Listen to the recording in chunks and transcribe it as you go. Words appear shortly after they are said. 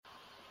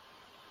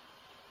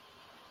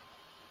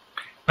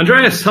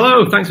Andreas,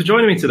 hello. Thanks for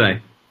joining me today.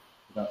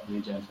 Good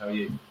afternoon, James. How are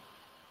you?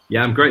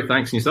 Yeah, I'm great.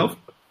 Thanks. And yourself?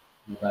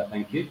 Not bad,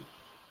 thank you.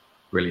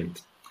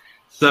 Brilliant.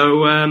 So,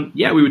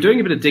 we were doing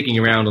a bit of digging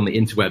around on the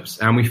interwebs,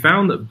 and we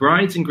found that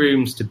brides and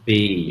grooms to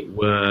be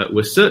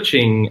were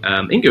searching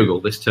in Google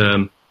this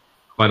term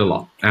quite a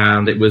lot,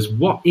 and it was,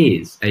 what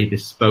is a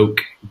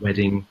bespoke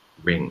wedding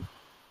ring?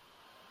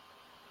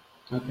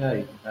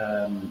 Okay.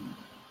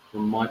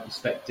 From my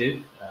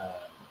perspective,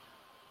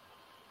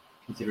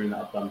 considering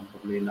that I've done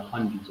probably in the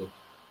hundreds of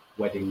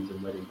weddings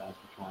and wedding bands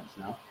for clients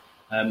now,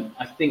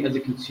 I think as a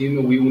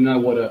consumer, we all know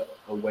what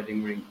a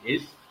wedding ring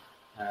is.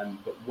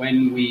 But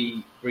when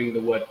we bring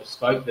the word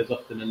bespoke, there's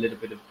often a little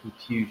bit of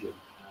confusion.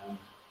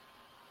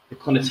 The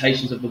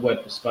connotations of the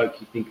word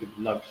bespoke, you think of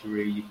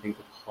luxury, you think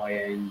of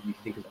high-end, you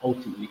think of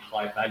ultimately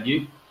high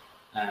value.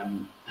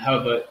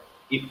 However,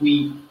 if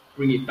we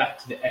bring it back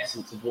to the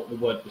essence of what the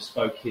word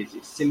bespoke is,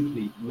 it's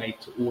simply made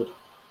to order.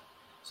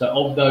 So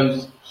of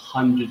those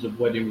hundreds of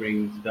wedding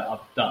rings that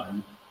I've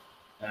done,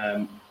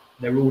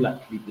 they're all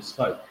actually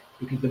bespoke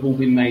because they've all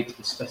been made to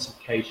the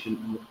specification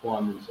and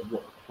requirements of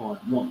what the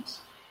client wants.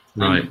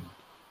 Right. And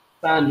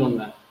expand on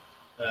that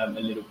a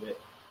little bit.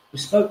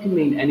 Bespoke can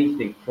mean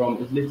anything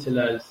from as little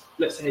as,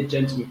 let's say a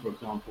gentleman, for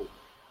example,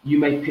 you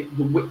may pick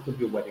the width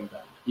of your wedding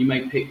band. You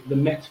may pick the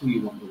metal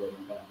you want the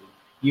wedding band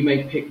in. You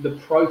may pick the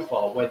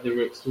profile, whether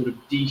it's sort of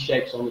D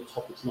shapes on the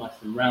top, it's nice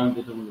and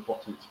rounded, and on the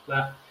bottom it's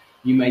flat.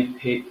 You may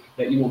pick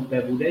that you want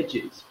beveled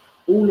edges.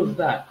 All of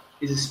that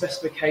is a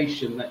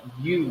specification that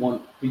you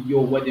want for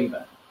your wedding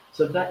band.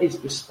 So that is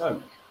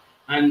bespoke.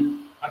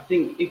 And I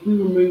think if we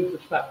remove the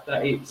fact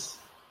that it's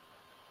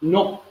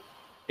not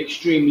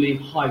extremely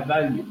high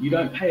value, you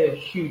don't pay a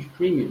huge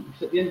premium,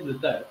 because at the end of the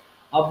day,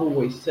 I've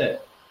always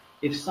said,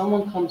 if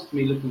someone comes to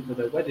me looking for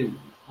their wedding ring,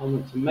 I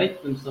want to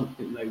make them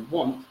something they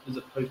want as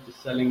opposed to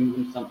selling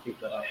them something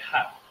that I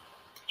have.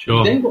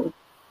 Sure.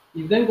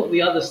 You've then got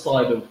the other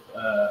side of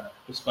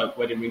bespoke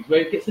wedding rings,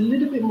 where it gets a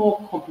little bit more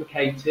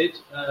complicated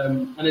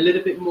and a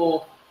little bit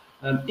more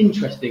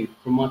interesting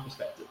from my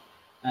perspective.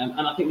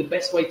 And I think the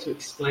best way to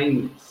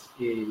explain this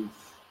is to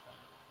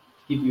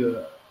give you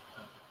a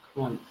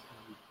client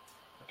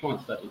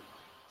study.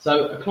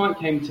 So a client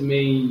came to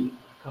me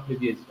a couple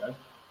of years ago.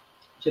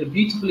 She had a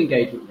beautiful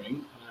engagement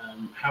ring.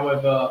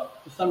 However,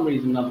 for some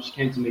reason or another, she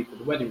came to me for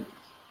the wedding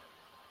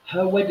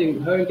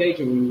rings. Her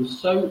engagement ring was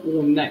so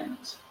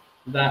ornate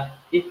that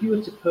if you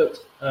were to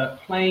put a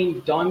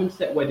plain diamond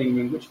set wedding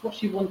ring, which is what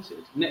she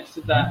wanted, next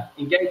to that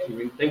engagement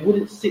ring, they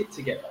wouldn't sit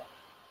together.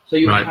 So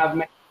you would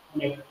have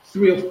maybe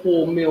 3 or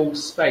 4 mil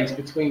space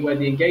between where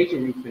the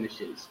engagement ring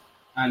finishes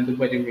and the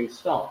wedding ring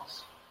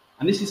starts.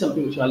 And this is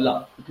something which I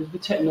love, because the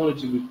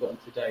technology we've got in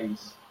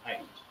today's age.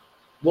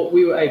 What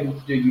we were able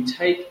to do, you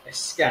take a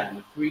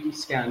 3D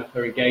scan of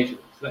her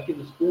engagement, so that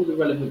gives us all the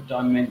relevant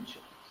dimensions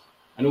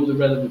and all the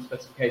relevant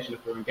specification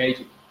of her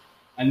engagement.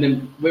 And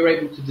then we're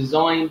able to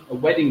design a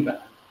wedding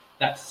band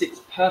that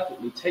sits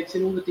perfectly, takes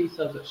in all the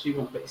details that she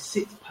wants, but it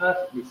sits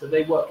perfectly, so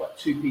they work like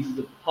two pieces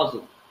of the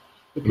puzzle.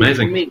 Because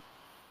Amazing. for me,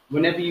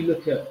 whenever you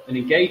look at an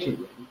engagement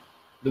ring,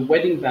 the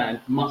wedding band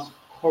must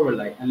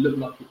correlate and look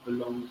like it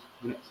belongs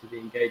next to the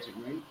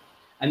engagement ring.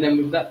 And then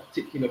with that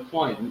particular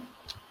client,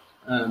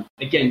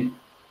 again,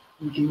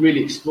 we can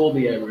really explore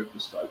the area of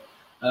bespoke.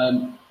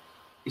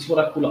 It's what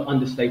I call an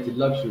understated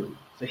luxury.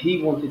 So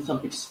he wanted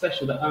something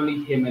special that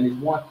only him and his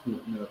wife knew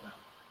about.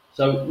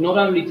 So not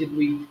only did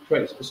we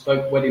create this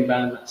bespoke wedding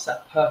band that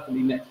sat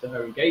perfectly next to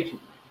her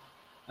engagement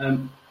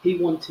ring, he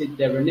wanted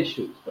their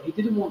initials, but he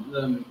didn't want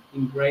them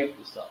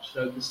engraved as such.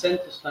 So the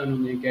centre stone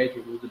on the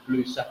engagement was a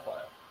blue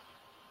sapphire,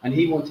 and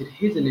he wanted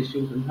his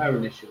initials and her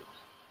initials.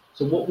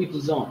 So what we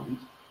designed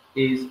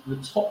is the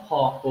top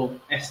half of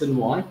S and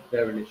Y,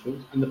 their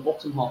initials, and the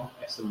bottom half of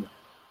S and Y.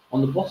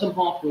 On the bottom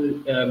half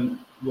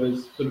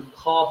was sort of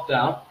carved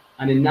out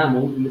and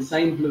enamelled in the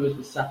same blue as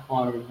the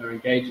sapphire in her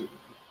engagement ring.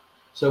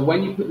 So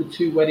when you put the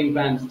two wedding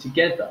bands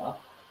together,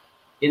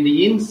 in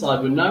the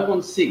inside, when no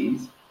one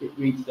sees, it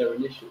reads their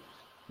initials.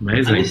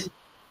 Amazing. And this is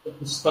the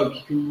bespoke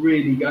you can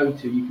really go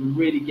to. You can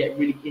really get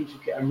really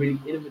intricate and really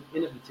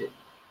innovative.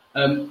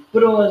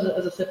 But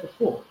as I said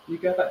before, you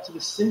go back to the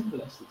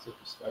simple essence of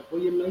bespoke,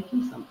 where you're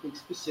making something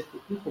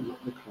specifically for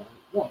what the client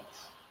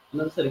wants.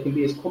 And as I said, it can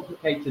be as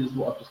complicated as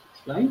what I've just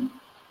explained,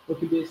 or it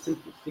can be as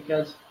simplistic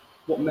as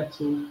what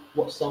metal,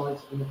 what size,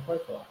 and what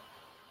profile.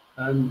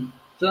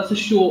 So that's a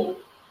short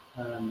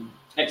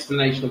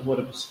explanation of what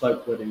a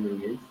bespoke wedding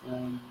ring is.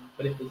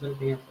 But if there's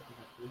anything else I can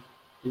help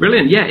you.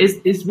 Brilliant. Yeah.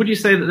 Would you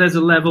say that there's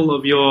a level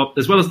of your,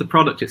 as well as the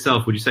product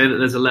itself, would you say that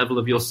there's a level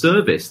of your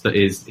service that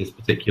is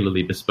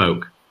particularly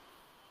bespoke?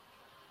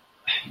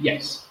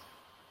 Yes.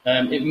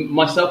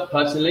 Myself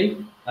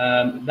personally,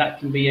 that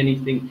can be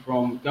anything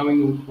from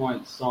going on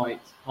client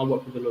sites. I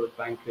work with a lot of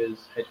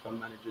bankers, hedge fund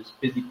managers,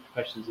 busy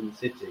professionals in the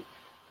city.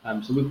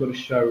 So we've got a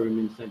showroom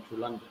in central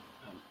London.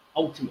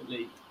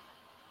 Ultimately,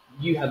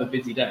 you have a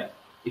busy day.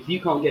 If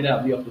you can't get out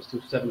of the office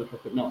till 7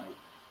 o'clock at night,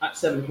 at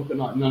 7 o'clock at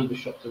night, none of the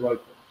shops are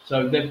open.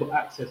 So they've got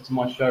access to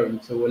my showroom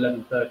until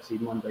 11:30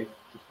 Monday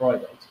to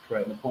Friday to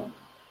create an appointment.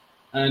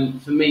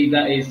 And for me,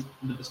 that is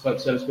the bespoke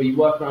service where you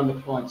work around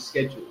the client's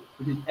schedule,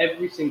 because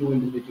every single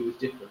individual is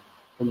different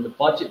from the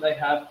budget they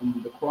have, from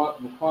the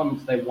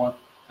requirements they want,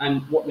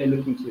 and what they're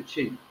looking to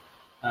achieve.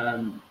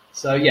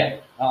 So yeah,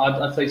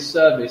 I'd say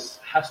service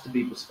has to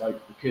be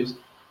bespoke, because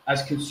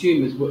as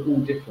consumers, we're all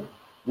different.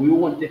 We all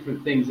want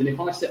different things. And if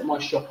I set my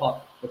shop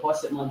up, if I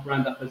set my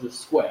brand up as a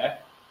square,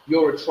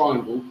 you're a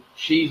triangle,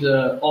 she's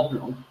a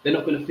oblong, they're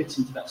not going to fit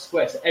into that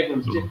square. So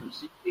everyone's different.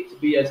 So you need to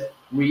be as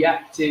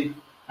reactive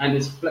and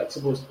as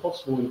flexible as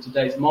possible in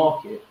today's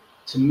market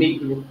to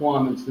meet the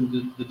requirements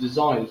and the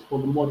desires for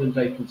the modern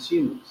day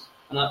consumers.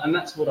 And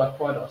that's what I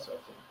pride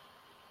ourselves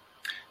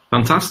on.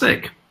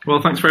 Fantastic.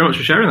 Well, thanks very much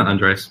for sharing that,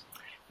 Andreas.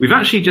 We've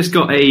actually just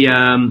got a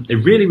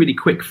really, really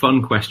quick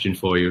fun question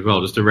for you as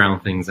well, just to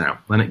round things out.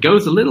 And it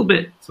goes a little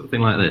bit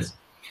something like this.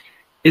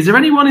 Is there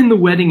anyone in the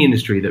wedding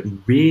industry that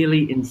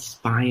really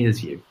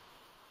inspires you?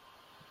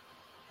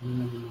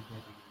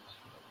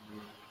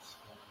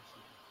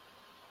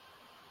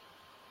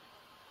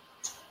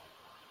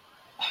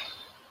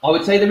 I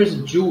would say there is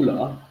a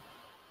jeweler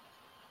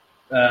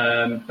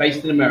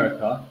based in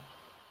America,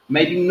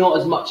 maybe not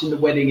as much in the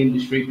wedding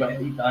industry, but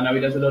I know he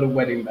does a lot of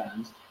wedding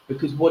bands,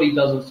 because what he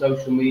does on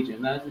social media,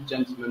 and that is a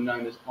gentleman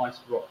known as Ice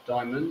Rock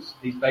Diamonds.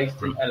 He's based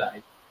in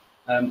LA.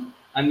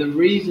 And the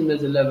reason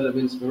there's a level of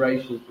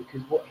inspiration is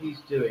because what he's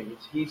doing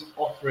is he's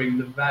offering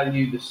the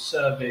value, the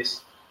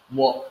service,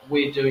 what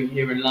we're doing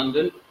here in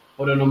London,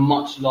 but on a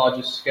much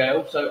larger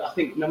scale. So I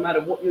think no matter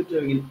what you're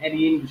doing in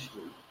any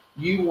industry,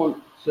 you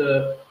want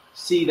to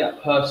see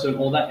that person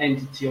or that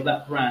entity or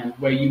that brand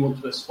where you want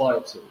to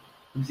aspire to.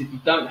 Because if you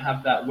don't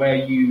have that, where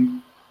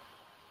you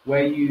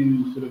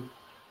sort of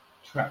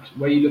track,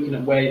 where you're looking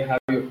at how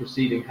you're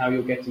proceeding, how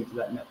you're getting to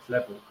that next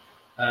level.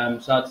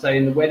 So I'd say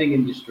in the wedding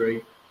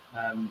industry,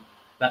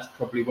 that's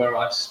probably where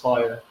I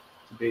aspire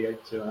to be and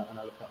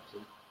I look up to.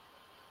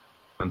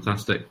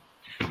 Fantastic.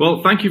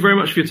 Well, thank you very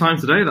much for your time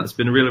today. That's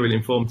been really, really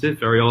informative,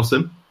 very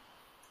awesome.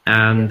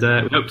 And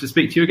we hope to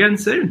speak to you again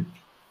soon.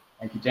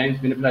 Thank you, James.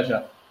 It's been a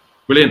pleasure.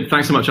 Brilliant.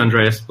 Thanks so much,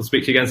 Andreas. We'll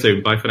speak to you again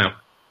soon. Bye for now.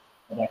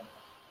 Bye-bye.